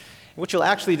 What you'll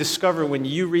actually discover when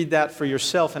you read that for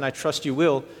yourself, and I trust you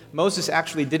will, Moses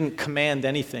actually didn't command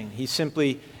anything. He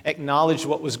simply acknowledged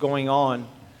what was going on,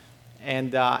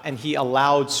 and he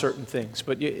allowed certain things.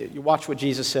 But you watch what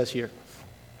Jesus says here.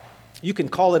 You can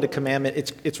call it a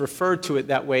commandment. It's referred to it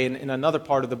that way in another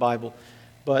part of the Bible,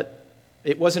 but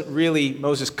it wasn't really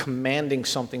Moses commanding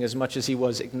something as much as he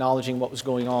was acknowledging what was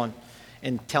going on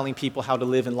and telling people how to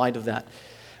live in light of that.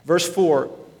 Verse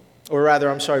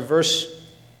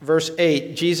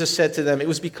 8, Jesus said to them, it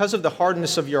was because of the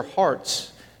hardness of your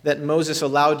hearts that Moses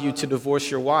allowed you to divorce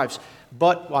your wives.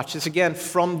 But, watch this again,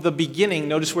 from the beginning,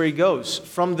 notice where he goes.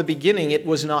 From the beginning, it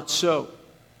was not so.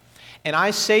 And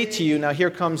I say to you, now here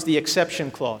comes the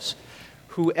exception clause,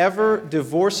 whoever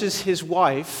divorces his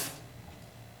wife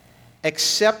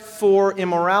except for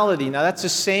immorality. Now, that's the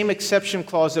same exception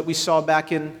clause that we saw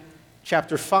back in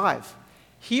chapter 5.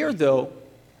 Here, though,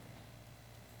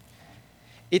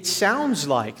 it sounds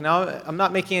like, now, I'm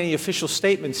not making any official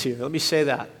statements here. Let me say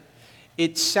that.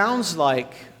 It sounds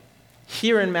like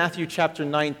here in Matthew chapter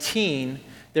 19,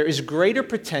 there is greater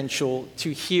potential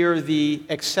to hear the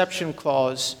exception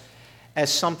clause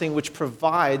as something which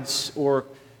provides for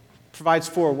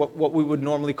what we would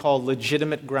normally call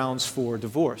legitimate grounds for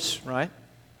divorce, right?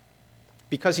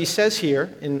 Because he says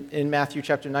here in Matthew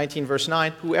chapter 19, verse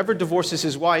 9, whoever divorces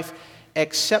his wife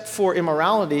except for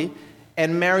immorality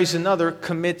and marries another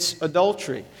commits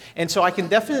adultery. And so I can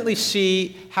definitely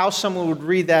see how someone would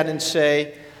read that and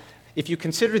say, if you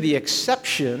consider the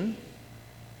exception,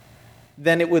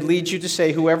 then it would lead you to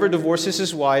say whoever divorces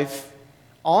his wife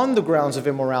on the grounds of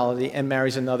immorality and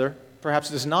marries another perhaps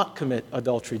does not commit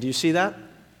adultery. Do you see that?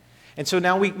 And so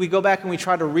now we go back and we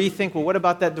try to rethink, well, what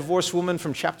about that divorced woman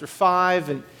from chapter 5?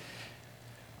 And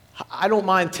I don't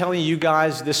mind telling you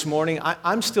guys this morning,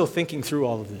 I'm still thinking through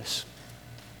all of this.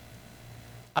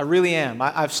 I really am.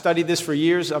 I've studied this for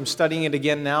years. I'm studying it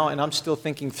again now, and I'm still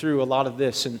thinking through a lot of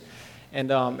this.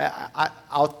 And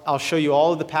I'll show you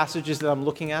all of the passages that I'm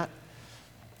looking at.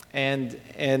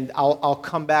 And I'll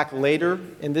come back later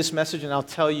in this message and I'll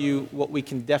tell you what we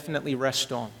can definitely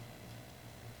rest on.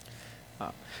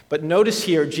 But notice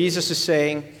here, Jesus is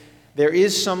saying there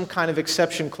is some kind of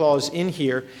exception clause in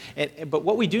here. But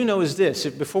what we do know is this,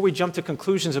 before we jump to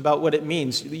conclusions about what it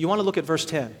means, you want to look at verse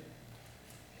 10.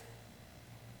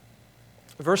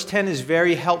 Verse 10 is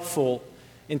very helpful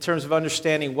in terms of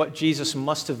understanding what Jesus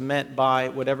must have meant by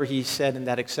whatever he said in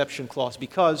that exception clause,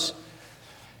 because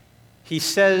he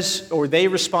says, or they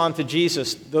respond to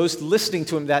Jesus, those listening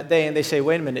to him that day, and they say,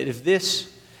 wait a minute,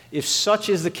 if such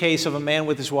is the case of a man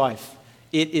with his wife,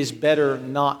 it is better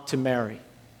not to marry.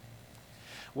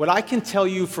 What I can tell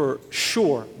you for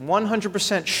sure,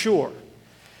 100% sure,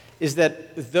 is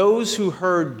that those who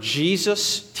heard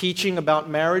Jesus teaching about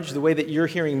marriage the way that you're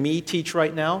hearing me teach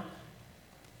right now,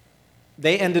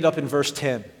 they ended up in verse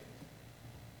 10.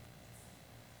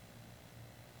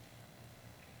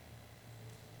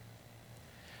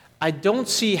 I don't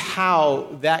see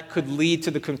how that could lead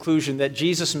to the conclusion that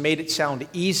Jesus made it sound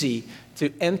easy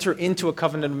to enter into a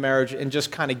covenant of marriage and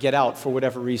just kind of get out for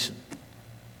whatever reason.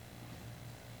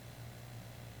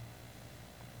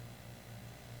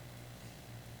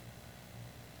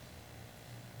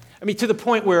 I mean, to the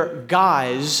point where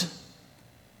guys,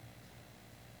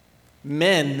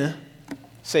 men,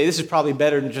 say this is probably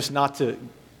better than just not to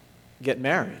get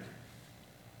married.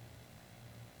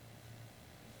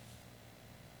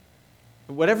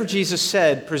 Whatever Jesus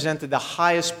said presented the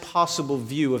highest possible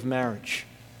view of marriage.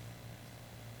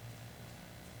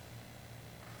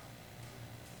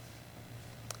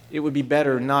 It would be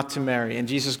better not to marry. And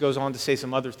Jesus goes on to say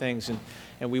some other things,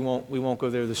 and we won't go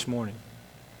there this morning.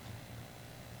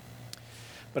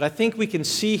 But I think we can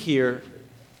see here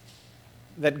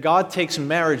that God takes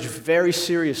marriage very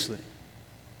seriously.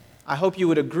 I hope you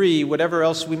would agree, whatever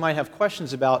else we might have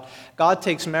questions about, God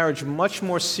takes marriage much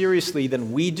more seriously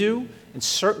than we do, and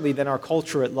certainly than our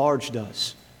culture at large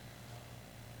does.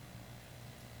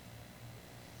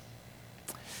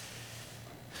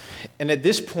 And at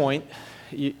this point,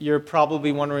 you're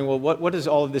probably wondering, well, what does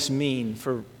all of this mean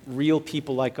for real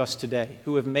people like us today,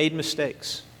 who have made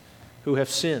mistakes, who have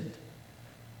sinned,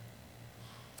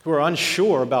 who are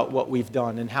unsure about what we've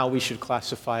done and how we should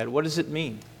classify it? What does it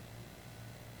mean?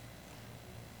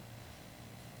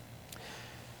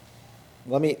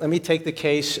 Let me take the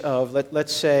case of,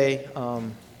 let's say,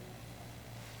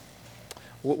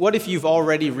 what if you've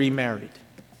already remarried?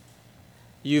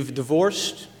 You've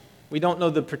divorced. We don't know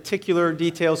the particular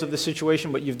details of the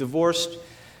situation, but you've divorced.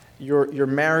 You're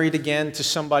married again to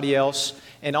somebody else.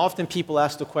 And often people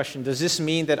ask the question, does this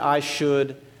mean that I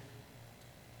should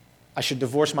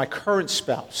divorce my current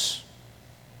spouse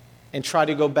and try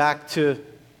to go back to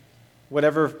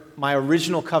whatever my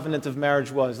original covenant of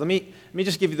marriage was? Let me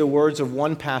just give you the words of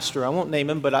one pastor. I won't name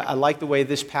him, but I like the way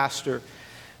this pastor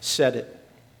said it.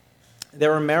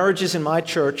 There are marriages in my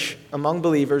church among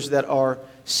believers that are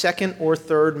second or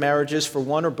third marriages for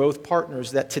one or both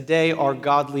partners that today are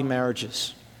godly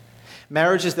marriages.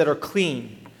 Marriages that are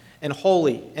clean and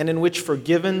holy, and in which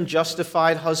forgiven,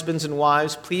 justified husbands and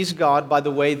wives please God by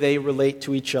the way they relate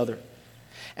to each other.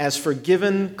 As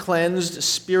forgiven, cleansed,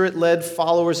 Spirit-led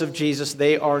followers of Jesus,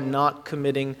 they are not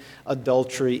committing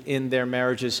adultery in their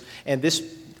marriages. And this,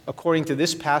 according to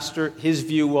this pastor, his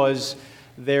view was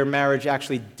their marriage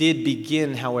actually did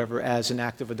begin, however, as an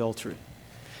act of adultery.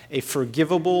 A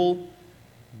forgivable,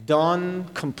 done,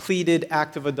 completed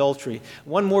act of adultery.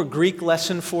 One more Greek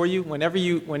lesson for you. Whenever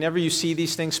you see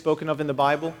these things spoken of in the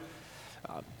Bible,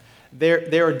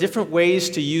 there are different ways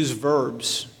to use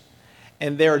verbs.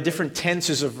 And there are different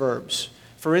tenses of verbs.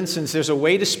 For instance, there's a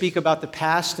way to speak about the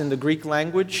past in the Greek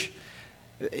language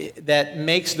that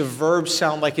makes the verb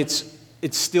sound like it's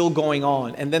still going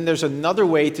on. And then there's another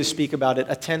way to speak about it,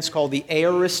 a tense called the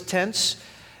aorist tense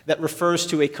that refers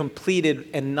to a completed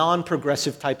and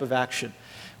non-progressive type of action.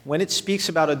 When it speaks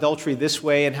about adultery this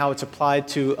way and how it's applied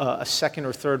to a second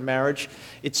or third marriage,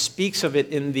 it speaks of it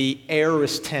in the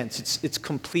aorist tense. It's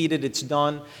completed, it's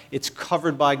done, it's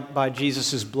covered by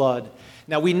Jesus' blood.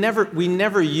 Now, we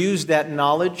never use that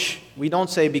knowledge. We don't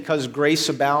say because grace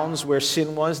abounds where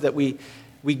sin was that we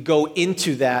go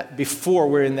into that before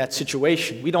we're in that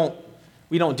situation. We don't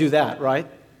do that, right?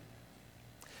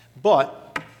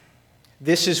 But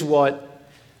this is what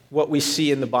we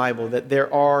see in the Bible, that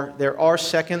there are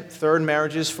second, third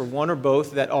marriages for one or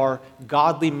both that are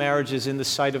godly marriages in the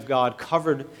sight of God,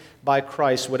 covered by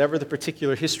Christ, whatever the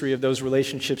particular history of those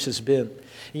relationships has been.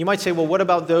 And you might say, well, what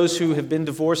about those who have been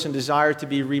divorced and desire to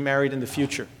be remarried in the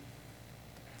future?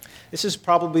 This is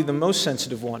probably the most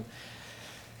sensitive one.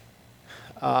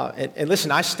 And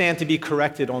listen, I stand to be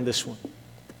corrected on this one.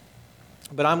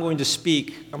 But I'm going to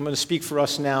speak for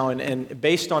us now, and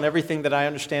based on everything that I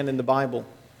understand in the Bible,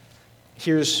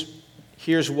 here's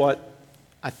what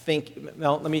I think,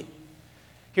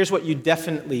 here's what you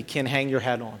definitely can hang your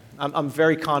hat on. I'm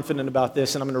very confident about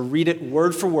this, and I'm going to read it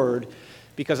word for word,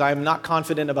 because I am not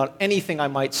confident about anything I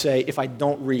might say if I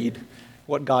don't read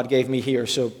what God gave me here.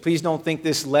 So please don't think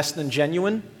this less than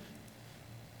genuine,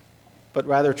 but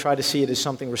rather try to see it as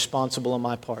something responsible on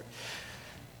my part.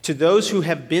 To those who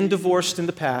have been divorced in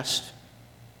the past,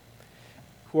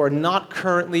 who are not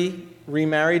currently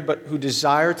remarried, but who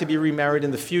desire to be remarried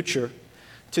in the future,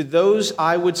 To those,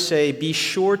 I would say, be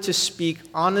sure to speak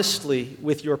honestly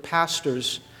with your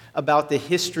pastors about the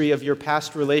history of your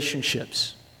past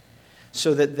relationships,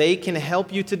 so that they can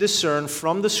help you to discern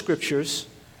from the Scriptures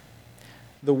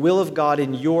the will of God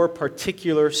in your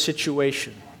particular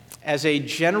situation. As a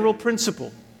general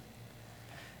principle,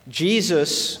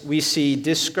 Jesus, we see,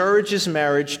 discourages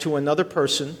marriage to another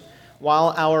person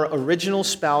while our original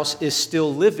spouse is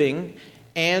still living,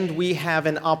 and we have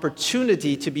an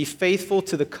opportunity to be faithful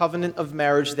to the covenant of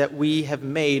marriage that we have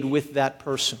made with that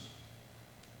person.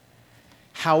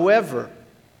 However,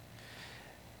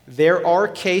 there are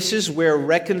cases where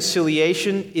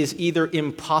reconciliation is either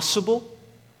impossible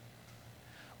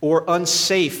or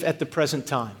unsafe at the present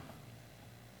time.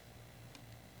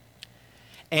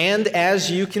 And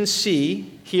as you can see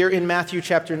here in Matthew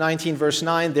chapter 19, verse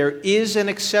 9, there is an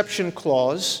exception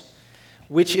clause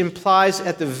which implies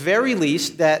at the very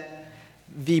least that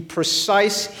the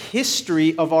precise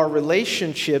history of our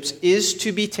relationships is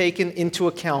to be taken into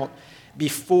account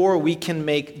before we can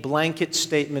make blanket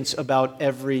statements about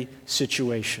every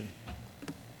situation.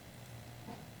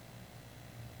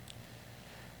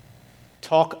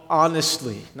 Talk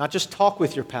honestly. Not just talk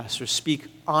with your pastor, speak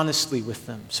honestly with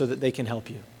them so that they can help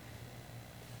you.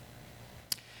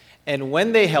 And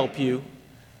when they help you,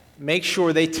 make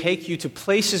sure they take you to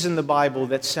places in the Bible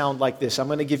that sound like this. I'm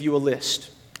going to give you a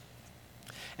list.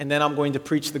 And then I'm going to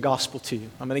preach the gospel to you.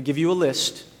 I'm going to give you a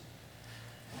list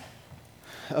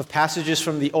of passages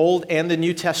from the Old and the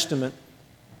New Testament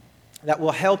that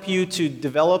will help you to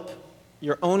develop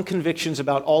your own convictions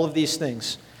about all of these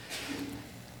things.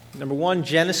 Number one,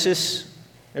 Genesis,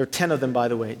 there are 10 of them, by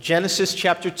the way. Genesis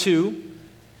chapter 2,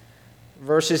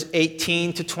 verses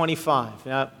 18 to 25.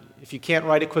 Now, if you can't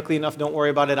write it quickly enough, don't worry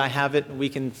about it. I have it, and we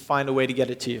can find a way to get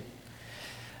it to you.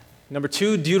 Number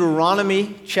two,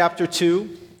 Deuteronomy chapter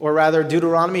 2, or rather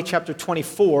Deuteronomy chapter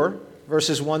 24,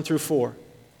 verses 1 through 4.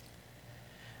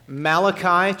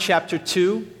 Malachi chapter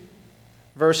 2,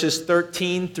 verses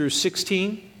 13 through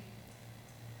 16.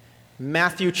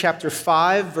 Matthew chapter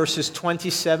 5, verses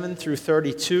 27 through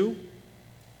 32.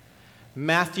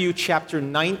 Matthew chapter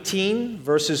 19,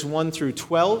 verses 1 through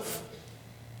 12.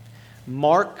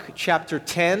 Mark chapter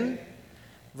 10,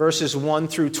 verses 1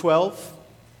 through 12.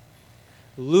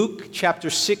 Luke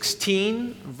chapter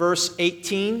 16, verse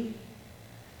 18.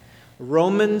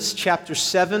 Romans chapter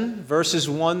 7, verses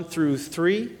 1 through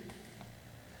 3.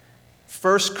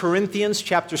 1 Corinthians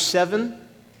chapter 7,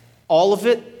 all of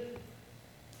it.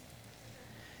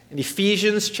 And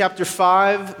Ephesians chapter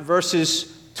 5,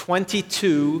 verses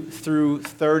 22 through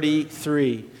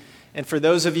 33. And for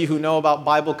those of you who know about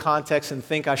Bible context and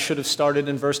think I should have started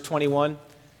in verse 21,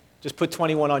 just put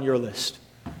 21 on your list.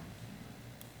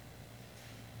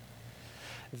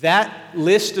 That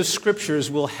list of scriptures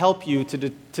will help you to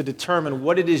determine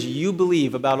what it is you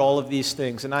believe about all of these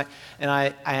things. And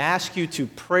I ask you to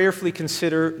prayerfully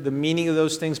consider the meaning of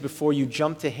those things before you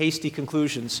jump to hasty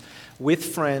conclusions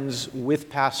with friends, with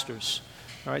pastors,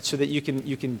 all right, so that you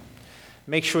can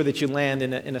make sure that you land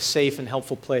in a safe and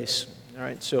helpful place. All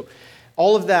right, so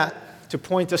all of that to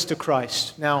point us to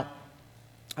Christ. Now,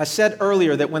 I said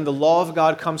earlier that when the law of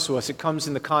God comes to us, it comes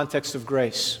in the context of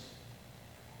grace.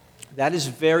 That is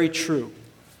very true.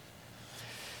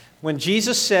 When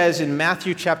Jesus says in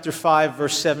Matthew chapter 5,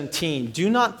 verse 17, "Do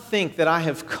not think that I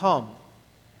have come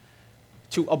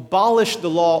to abolish the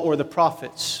law or the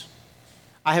prophets.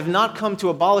 I have not come to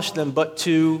abolish them, but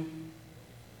to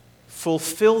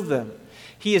fulfill them."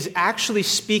 He is actually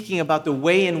speaking about the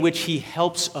way in which he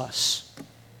helps us.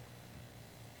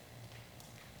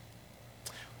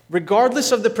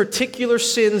 Regardless of the particular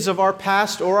sins of our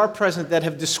past or our present that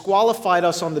have disqualified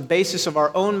us on the basis of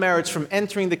our own merits from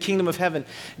entering the kingdom of heaven,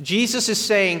 Jesus is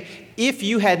saying, if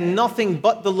you had nothing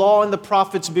but the law and the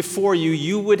prophets before you,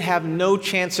 you would have no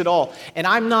chance at all. And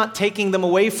I'm not taking them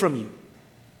away from you.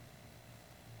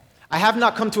 I have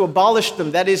not come to abolish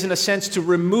them, that is, in a sense, to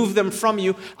remove them from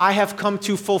you. I have come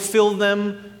to fulfill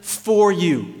them for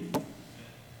you.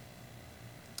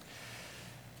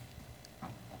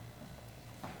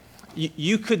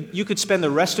 You could spend the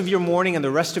rest of your morning and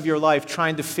the rest of your life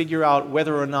trying to figure out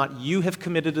whether or not you have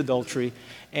committed adultery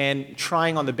and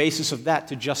trying on the basis of that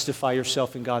to justify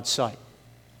yourself in God's sight.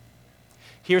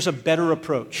 Here's a better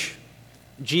approach.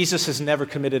 Jesus has never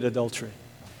committed adultery.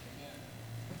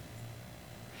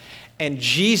 And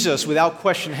Jesus, without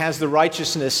question, has the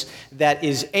righteousness that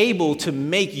is able to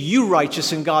make you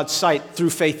righteous in God's sight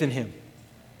through faith in Him.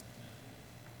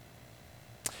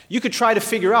 You could try to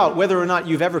figure out whether or not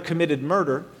you've ever committed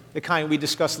murder, the kind we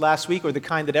discussed last week, or the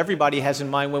kind that everybody has in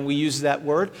mind when we use that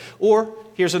word. Or,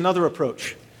 here's another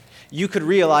approach. You could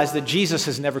realize that Jesus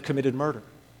has never committed murder.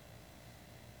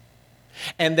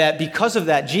 And that because of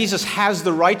that, Jesus has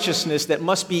the righteousness that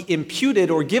must be imputed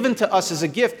or given to us as a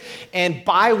gift, and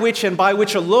by which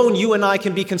alone you and I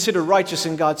can be considered righteous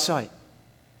in God's sight.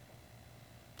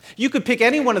 You could pick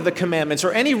any one of the commandments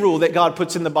or any rule that God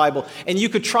puts in the Bible, and you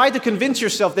could try to convince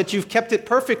yourself that you've kept it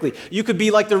perfectly. You could be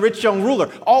like the rich young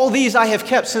ruler. All these I have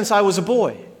kept since I was a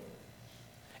boy.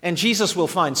 And Jesus will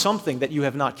find something that you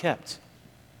have not kept.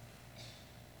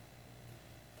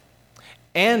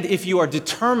 And if you are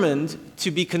determined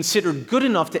to be considered good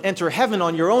enough to enter heaven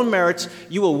on your own merits,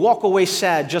 you will walk away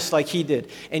sad just like he did.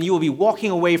 And you will be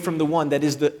walking away from the one that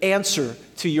is the answer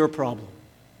to your problem.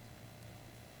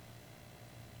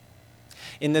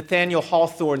 In Nathaniel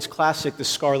Hawthorne's classic, The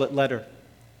Scarlet Letter,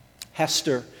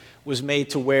 Hester was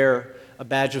made to wear a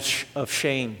badge of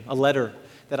shame, a letter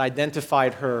that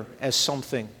identified her as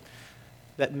something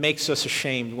that makes us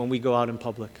ashamed when we go out in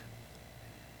public.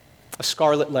 A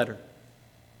scarlet letter.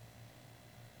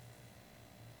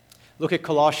 Look at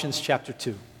Colossians chapter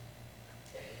 2.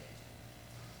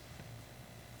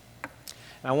 And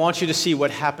I want you to see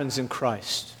what happens in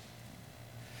Christ.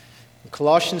 In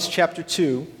Colossians chapter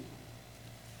 2,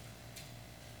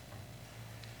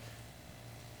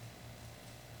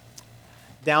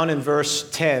 down in verse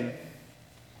 10,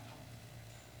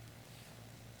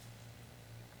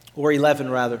 or 11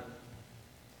 rather.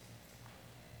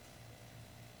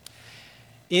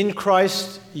 In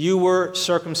Christ you were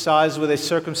circumcised with a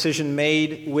circumcision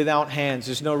made without hands.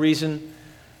 There's no reason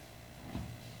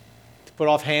to put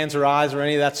off hands or eyes or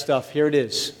any of that stuff. Here it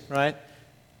is, right?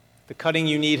 The cutting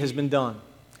you need has been done.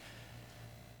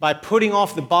 By putting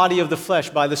off the body of the flesh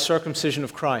by the circumcision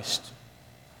of Christ.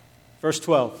 Verse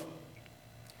 12.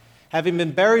 Having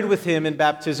been buried with him in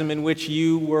baptism, in which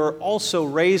you were also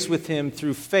raised with him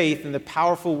through faith in the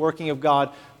powerful working of God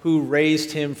who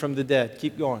raised him from the dead.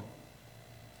 Keep going.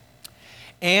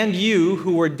 And you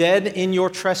who were dead in your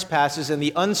trespasses and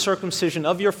the uncircumcision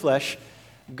of your flesh,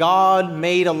 God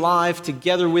made alive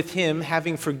together with him,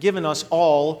 having forgiven us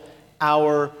all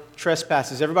our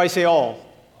trespasses. Everybody say all.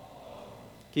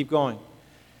 Keep going.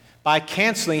 By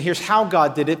canceling, here's how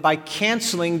God did it, by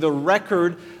canceling the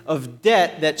record of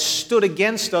debt that stood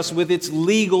against us with its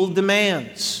legal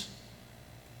demands.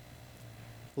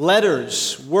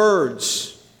 Letters,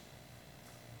 words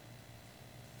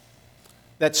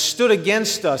that stood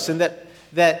against us and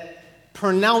that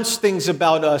pronounced things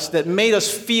about us, that made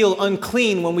us feel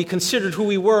unclean when we considered who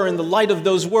we were in the light of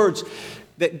those words.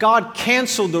 That God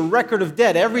canceled the record of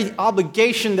debt. Every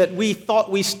obligation that we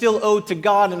thought we still owed to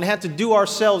God and had to do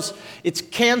ourselves, it's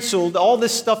canceled. All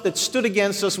this stuff that stood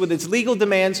against us with its legal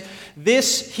demands,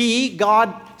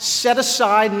 God, set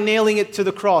aside, nailing it to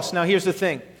the cross. Now here's the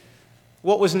thing.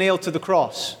 What was nailed to the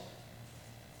cross?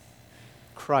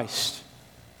 Christ.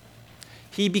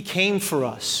 He became for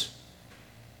us.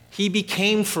 He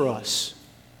became for us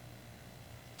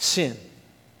sin.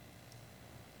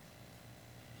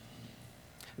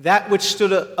 That which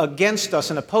stood against us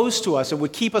and opposed to us and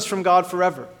would keep us from God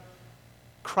forever,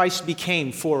 Christ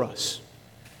became for us.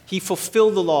 He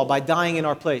fulfilled the law by dying in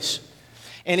our place.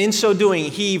 And in so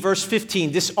doing, he, verse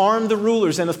 15, disarmed the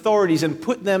rulers and authorities and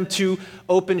put them to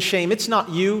open shame. It's not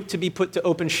you to be put to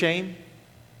open shame.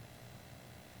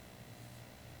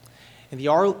 And the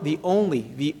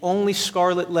only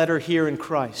scarlet letter here in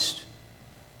Christ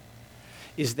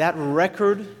is that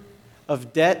record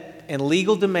of debt and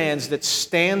legal demands that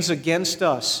stands against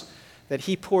us, that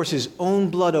he pours his own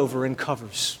blood over and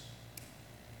covers.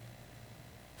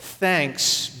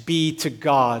 Thanks be to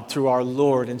God through our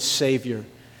Lord and Savior,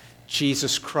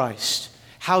 Jesus Christ.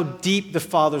 How deep the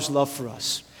Father's love for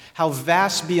us. How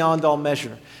vast beyond all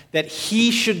measure, that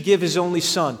he should give his only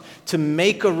Son to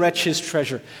make a wretch his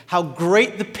treasure. How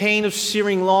great the pain of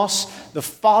searing loss, the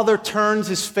Father turns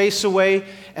his face away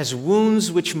as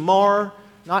wounds which mar,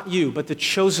 not you, but the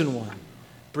chosen one,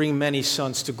 bring many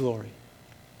sons to glory.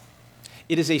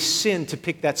 It is a sin to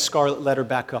pick that scarlet letter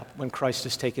back up when Christ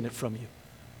has taken it from you.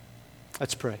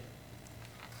 Let's pray.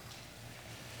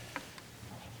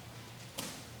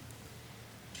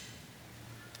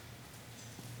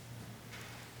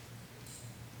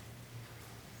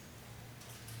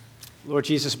 Lord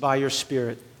Jesus, by your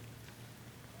Spirit,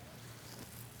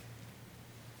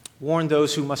 warn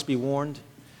those who must be warned,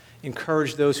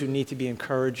 encourage those who need to be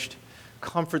encouraged,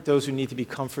 comfort those who need to be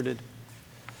comforted.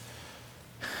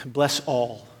 Bless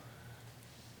all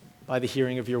by the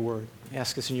hearing of your word. I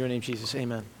ask us in your name, Jesus.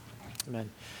 Amen. Amen.